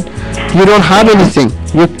transferred, you don't have anything.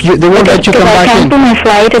 They won't let you come I back in. cancel my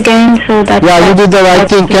flight again, so that's... Yeah, you did the right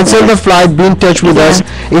thing. Cancel the flight, be in touch with us.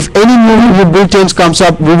 If any new bulletins comes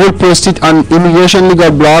up, we will post it on Immigration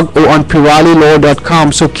Legal blog or on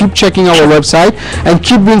peerallylaw.com. So keep checking our website and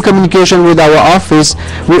keep being in communication with our office.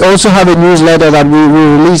 We also have a newsletter that we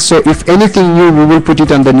will release. So if anything new, we will put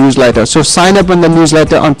it on the newsletter. So sign up on the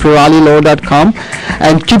newsletter on peerallylaw.com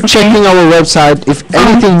and keep checking our website. If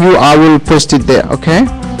anything new, I will post it there. Okay?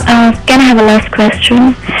 Can I have a last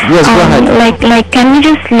question? Yes, go ahead. Like, can we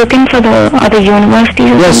just look in for the other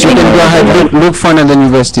universities? Yes, you can go ahead, look for another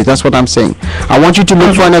university. That's what I'm saying. I want you to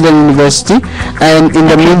look for another university, and in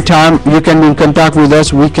the meantime, you can be in contact with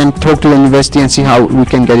us. We can talk to the university and see how we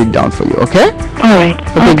can get it down for you, okay? All right.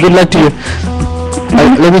 Okay, good luck to you.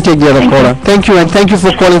 Let me take the other caller. Thank you, and thank you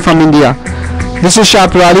for calling from India. This is Shah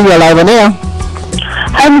Peerally. You are live on air.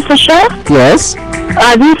 Hi, Mr. Shah. Yes.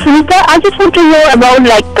 This is Sunita. I just want to know about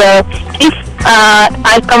if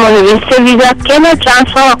I come on a visitor visa, can I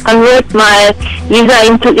transfer or convert my visa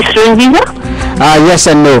into student visa? Yes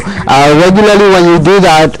and no. Regularly when you do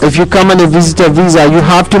that, if you come on a visitor visa, you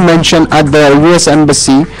have to mention at the US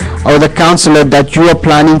Embassy or the consulate that you are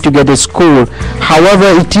planning to get a school. However,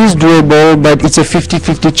 it is doable, but it's a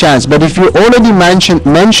 50-50 chance. But if you already mention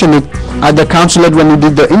it at the consulate when you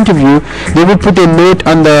did the interview, they will put a note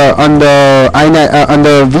on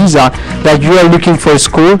the visa that you are looking for a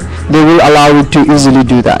school. They will allow you to easily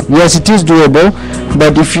do that. Yes, it is doable,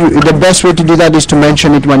 but the best way to do that is to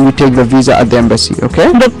mention it when you take the visa at the embassy.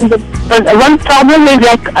 Okay. But one problem is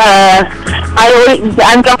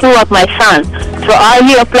I'm talking about my son. So I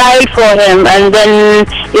applied for him, and then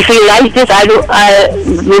if he likes this,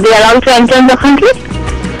 will they allow to enter the country?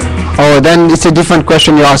 Oh, then it's a different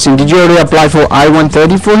question you're asking. Did you already apply for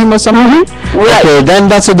I-130 for him or something? Right. Okay, then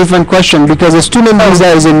that's a different question, because a student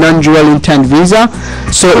visa is a non-dual intent visa.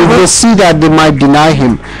 So if they see that, they might deny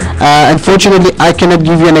him. Unfortunately, I cannot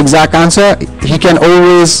give you an exact answer. He can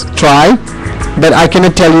always try, but I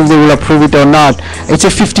cannot tell you if they will approve it or not. It's a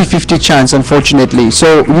 50-50 chance, unfortunately.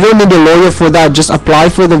 So you don't need a lawyer for that. Just apply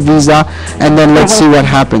for the visa, and then let's see what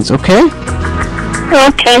happens. Okay?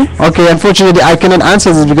 Okay. Okay, unfortunately I cannot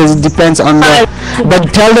answer this because it depends on the...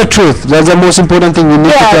 But tell the truth. That's the most important thing. You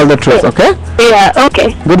need to tell the truth, okay? Yeah,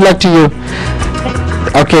 okay. Good luck to you.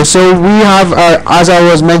 Okay, so we have, as I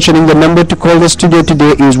was mentioning, the number to call the studio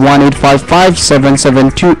today is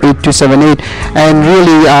 1-855-772-8278. And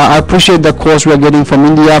really, I appreciate the calls we're getting from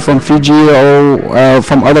India, from Fiji, or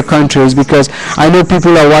from other countries, because I know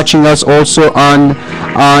people are watching us also on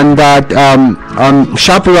that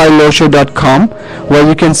shahpeerallylawshow.com, where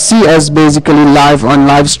you can see us basically live on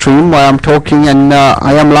live stream while I'm talking, and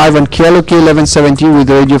I am live on KLOK 1170 with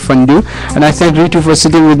Radio Fundu, and I thank Ritu for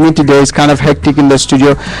sitting with me today. It's kind of hectic in the studio.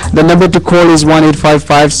 The number to call is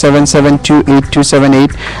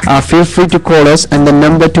 1-855-772-8278. Feel free to call us, and the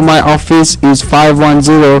number to my office is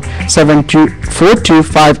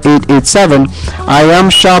 510-7242-5887. I am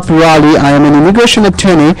Shah Peerally. I am an immigration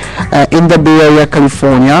attorney in the Bay Area,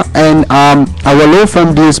 California, and our law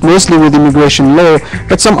firm deals mostly with immigration law,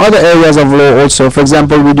 but some other areas of law also. For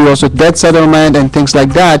example, we do also debt settlement and things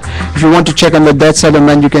like that. If you want to check on the debt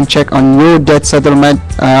settlement, you can check on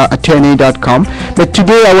yourdebtsettlementattorney.com. But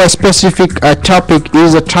today our specific topic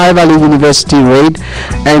is a Tri-Valley University raid,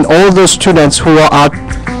 and all those students who are out...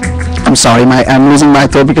 I'm sorry, I'm losing my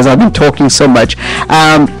throat because I've been talking so much.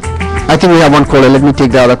 I think we have one caller. Let me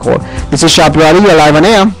take the other call. This is Shah Peerally. You're live on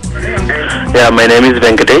air. Yeah, my name is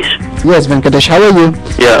Venkatesh. Yes, Venkatesh, how are you?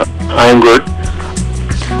 Yeah, I'm good.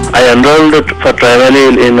 I enrolled for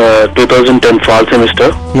Tri-Valley in 2010 fall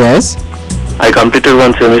semester. Yes. I completed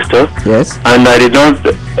one semester. Yes. And I did not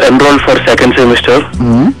enroll for second semester.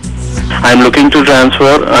 I'm looking to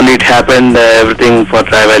transfer, and it happened everything for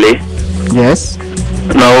Tri-Valley. Yes.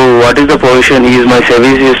 Now, what is the position? Is my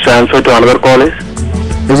service is transferred to another college?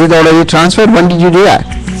 Is it already transferred? When did you do that?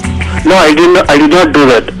 No, I did not do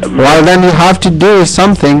that. Well, then you have to do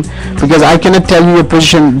something, because I cannot tell you your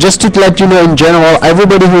position. Just to let you know, in general,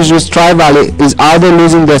 everybody who's used Tri-Valley is either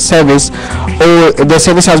losing their service, or their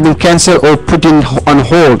service has been cancelled or put on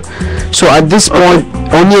hold. So at this point,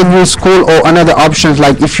 only a new school or another options,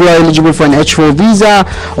 like if you are eligible for an H4 visa,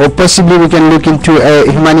 or possibly we can look into a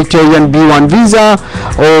humanitarian B1 visa,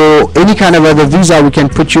 or any kind of other visa we can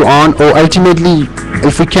put you on, or ultimately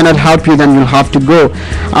if we cannot help you, then you'll have to go.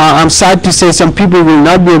 I'm sad to say some people will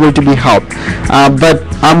not be able to be helped, but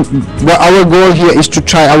our goal here is to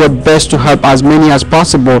try our best to help as many as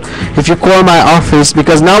possible. If you call my office,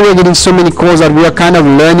 because now we're getting so many calls that we are kind of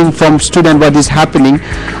learning from students what is happening,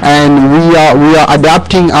 and we are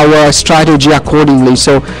adapting our strategy accordingly.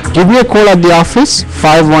 So give me a call at the office,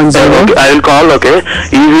 510. Okay, I will call. Okay,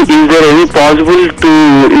 is there any possible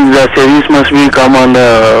to the service must be come on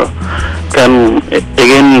the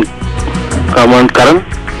come on current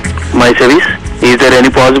my service? Is there any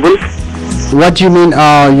possible? What do you mean,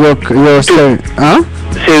 your service?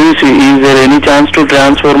 Service, is there any chance to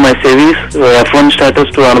transfer my service F1 status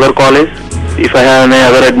to another college if I have any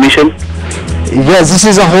other admission? Yes, this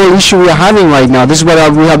is a whole issue we are having right now. This is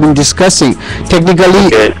what we have been discussing. Technically,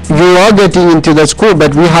 you are getting into the school,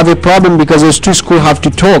 but we have a problem because those two schools have to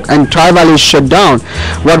talk, and Tri-Valley is shut down.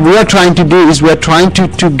 What we are trying to do is we are trying to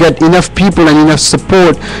get enough people and enough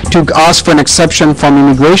support to ask for an exception from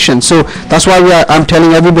immigration. So that's why I'm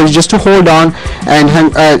telling everybody just to hold on and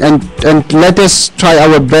let us try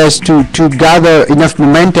our best to gather enough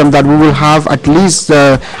momentum that we will have at least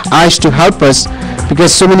the eyes to help us,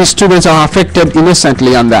 because so many students are affected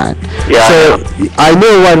innocently on that. Yeah. So I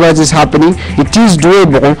know what is happening. It is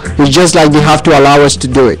doable. It's just like they have to allow us to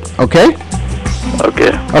do it. Okay?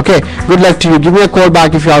 Okay. Good luck to you. Give me a call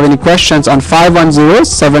back if you have any questions on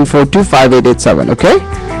 510-742-5887. Okay?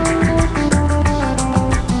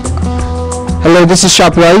 Hello, this is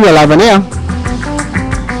Shah Peerally. You're live on air.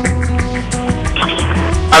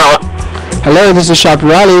 Hello. Hello, this is Shah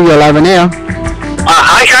Peerally. You're live on air.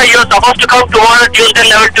 Hi, Shah. You're supposed to come tomorrow, Tuesday,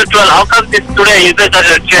 11 to 12. How come this today? Is it a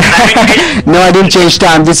No, I didn't change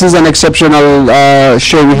time. This is an exceptional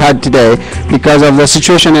show we had today because of the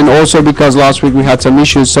situation, and also because last week we had some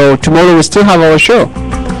issues. So tomorrow we still have our show.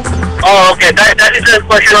 Oh, okay. That is the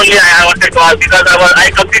question only I wanted to ask, because I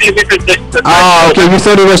completely missed this. Oh, okay. You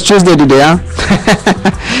thought it was Tuesday today, huh?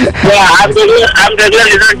 Yeah, I'm regular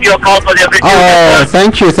listening to your call for every Tuesday. Oh,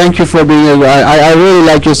 thank you for being here. I really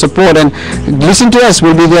like your support, and listen to us.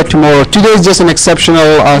 We'll be there tomorrow. Today is just an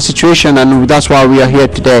exceptional situation, and that's why we are here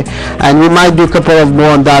today. And we might do a couple of more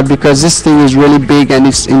on that, because this thing is really big and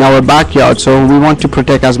it's in our backyard. So we want to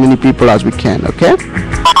protect as many people as we can. Okay?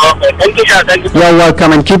 Oh, okay. Thank you, Shah. Thank you. You're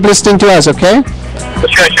welcome, and keep listening to us. Okay?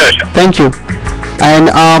 Sure. Thank you. And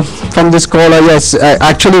from this caller, yes,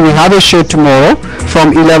 actually we have a show tomorrow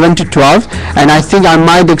from 11 to 12, and I think I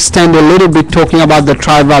might extend a little bit talking about the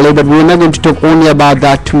Tri-Valley, but we're not going to talk only about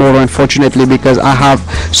that tomorrow, unfortunately, because I have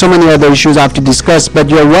so many other issues I have to discuss. But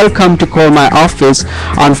you're welcome to call my office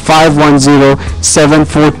on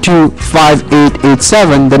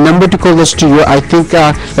 510-742-5887. The number to call the studio, I think,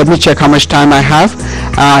 let me check how much time I have.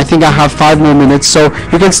 I think I have 5 more minutes, so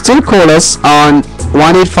you can still call us on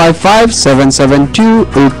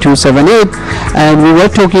 1-855-772-8278, and we were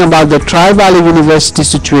talking about the Tri-Valley University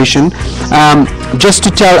situation. Just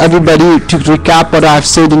to tell everybody, to recap what I've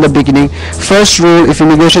said in the beginning, first rule, if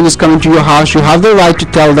immigration is coming to your house, you have the right to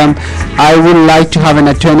tell them, I would like to have an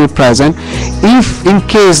attorney present. If in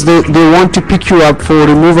case they want to pick you up for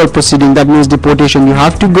removal proceeding, that means deportation, you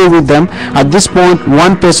have to go with them. At this point,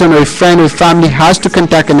 one person or a friend or family has to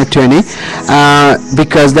contact an attorney,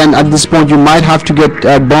 because then at this point you might have to get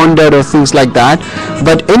bonded or things like that.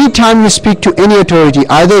 But anytime you speak to any authority,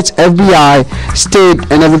 either it's FBI, state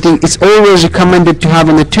and everything, it's always recommended to have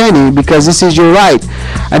an attorney, because this is your right.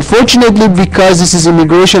 Unfortunately, because this is an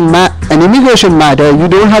immigration matter, you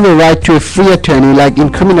don't have a right to a free attorney like in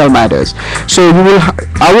criminal matters. So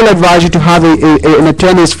I will advise you to have an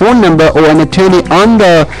attorney's phone number, or an attorney on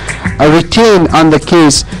the retained on the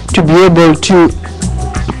case, to be able to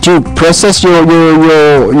process your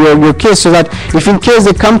case, so that if in case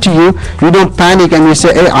they come to you, you don't panic and you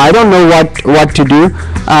say, hey, I don't know what to do.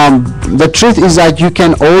 The truth is that you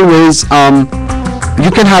can always you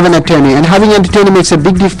can have an attorney, and having an attorney makes a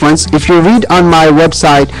big difference. If you read on my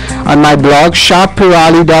website, on my blog,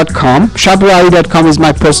 shahpeerally.com, shahpeerally.com is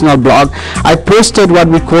my personal blog, I posted what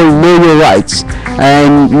we call Know Your Rights.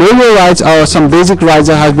 And Know Your Rights are some basic rights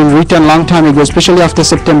that have been written long time ago, especially after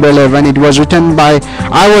September 11. It was written by,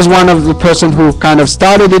 I was one of the person who kind of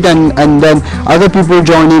started it, and then other people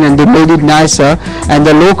joined in and they made it nicer, and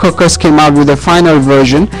the Law Caucus came out with a final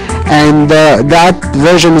version. and that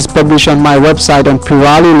version is published on my website on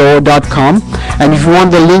peerallylaw.com. And if you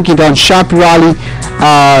want the link, it on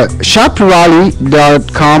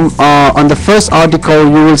shahpeerally.com. On the first article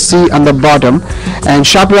you will see on the bottom, and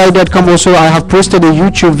shahpeerally.com also I have posted a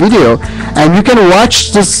YouTube video, and you can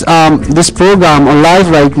watch this this program on live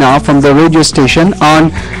right now from the radio station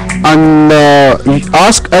on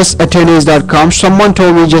askusattorneys.com. Someone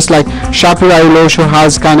told me just like Shah Peerally Law Show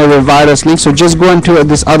has kind of a virus link, so just go into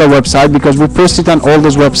this other website because we post it on all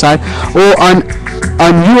those websites, or on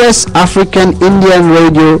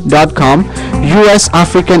usafricanindianradio.com,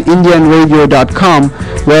 usafricanindianradio.com,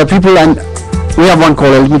 where people, and we have one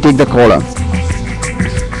caller. Let me take the caller.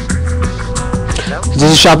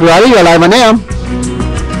 This is Shah Peerally. You're live on air.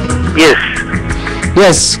 Yes.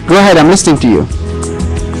 Yes, go ahead. I'm listening to you.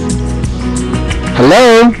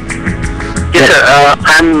 Hello. Yes, sir.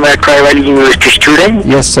 I'm a Trivalley University student.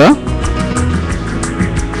 Yes, sir.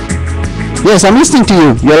 Yes, I'm listening to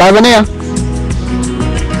you. You're live on air.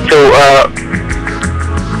 So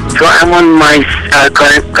I'm on my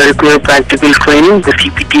curricular practical training, the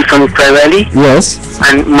CPT from Trivalley. Yes.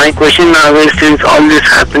 And my question now is, since all this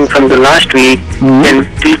happened from the last week, can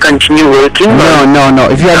still continue working? No.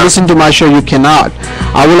 If you have listened to my show, you cannot.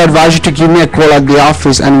 I will advise you to give me a call at the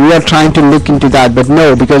office, and we are trying to look into that. But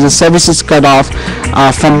no, because the service is cut off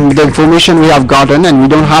from the information we have gotten, and we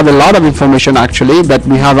don't have a lot of information actually, but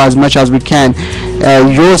we have as much as we can.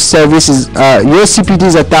 Your service is, your CPT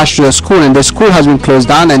is attached to the school, and the school has been closed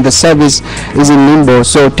down, and the service is in limbo.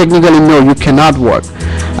 So technically, no, you cannot work.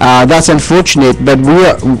 That's unfortunate, but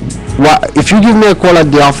if you give me a call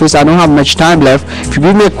at the office, I don't have much time left. If you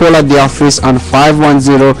give me a call at the office on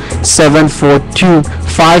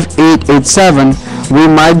 510-742-5887, we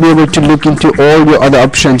might be able to look into all your other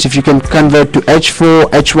options. If you can convert to H4,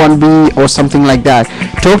 H1B or something like that.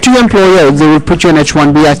 Talk to your employer if they will put you on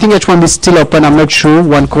H1B. I think H1B is still open. I'm not sure.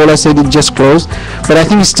 One caller said it just closed, but I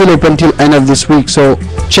think it's still open till end of this week. So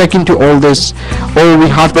check into all this, or we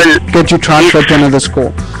have to get you transferred to another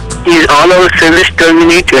school. Is all our service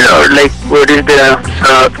terminated, or like what is the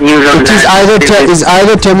news on that? It is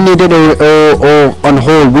either terminated or on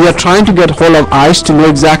hold. We are trying to get hold of ICE to know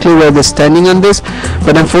exactly where they're standing on this,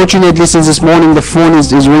 but unfortunately since this morning the phone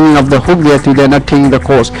is ringing off the hook. They're not taking the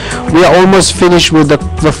calls. We are almost finished with the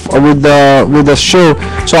show,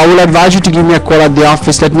 so I will advise you to give me a call at the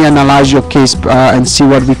office. Let me analyze your case and see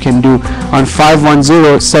what we can do on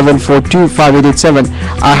 510-742-5887.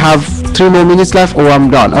 I have 3 more minutes left, or I'm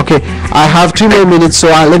done. Okay, I have 3 more minutes, so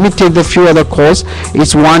let me take the few other calls.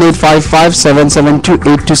 It's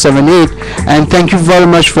 1-855-772-8278, and thank you very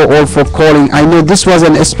much for all for calling. I know this was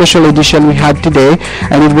a special edition we had today,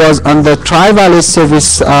 and it was on the Tri-Valley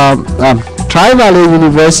Service Tri-Valley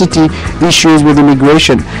University issues with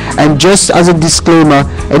immigration. And just as a disclaimer,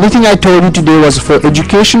 anything I told you today was for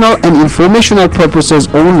educational and informational purposes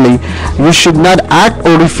only. You should not act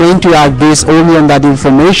or refrain to act based only on that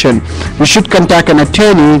information. You should contact an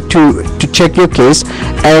attorney to check your case,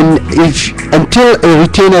 and until a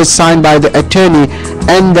retainer is signed by the attorney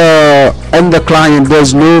and the client,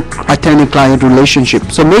 there's no attorney-client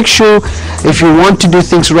relationship. So make sure, if you want to do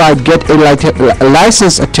things right, get a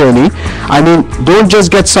licensed attorney. I mean, don't just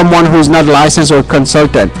get someone who is not licensed or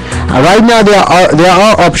consultant. Right now there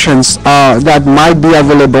are options that might be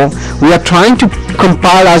available. We are trying to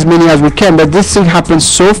compile as many as we can, but this thing happens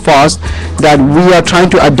so fast that we are trying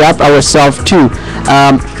to adapt ourselves to.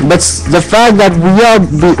 But the fact that we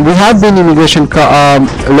have been immigration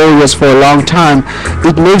lawyers for a long time,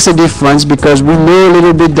 it makes a difference because we know a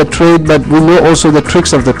little bit the trade, but we know also the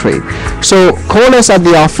tricks of the trade. So call us at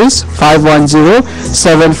the office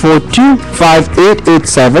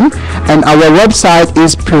 510-742-5887, and our website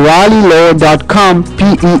is peerallylaw.com,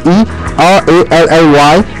 Peerally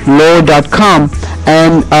law.com.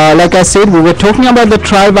 And like I said, we were talking about the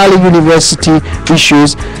Tri-Valley University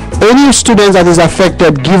issues. Any students that is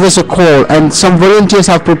affected, give us a call, and some volunteers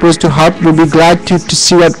have proposed to help. We'll be glad to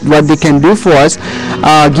see what they can do for us.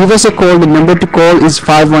 Give us a call. The number to call is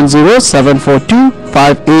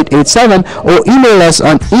 510-742-5887, or email us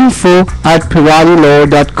on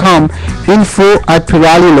info@peerallylaw.com,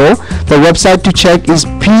 info@peerallylaw. The website to check is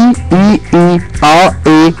PEERALLY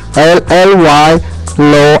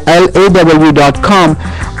law.com,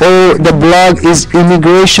 or the blog is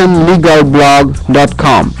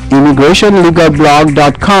immigrationlegalblog.com,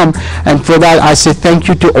 immigrationlegalblog.com. And for that I say thank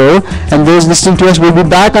you to all, and those listening to us will be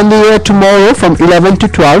back on the air tomorrow from 11 to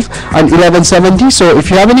 12 on 1170. So if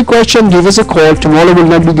you have any question, give us a call. Tomorrow will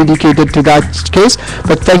not be dedicated to that case,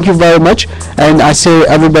 but thank you very much, and I say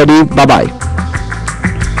everybody bye bye.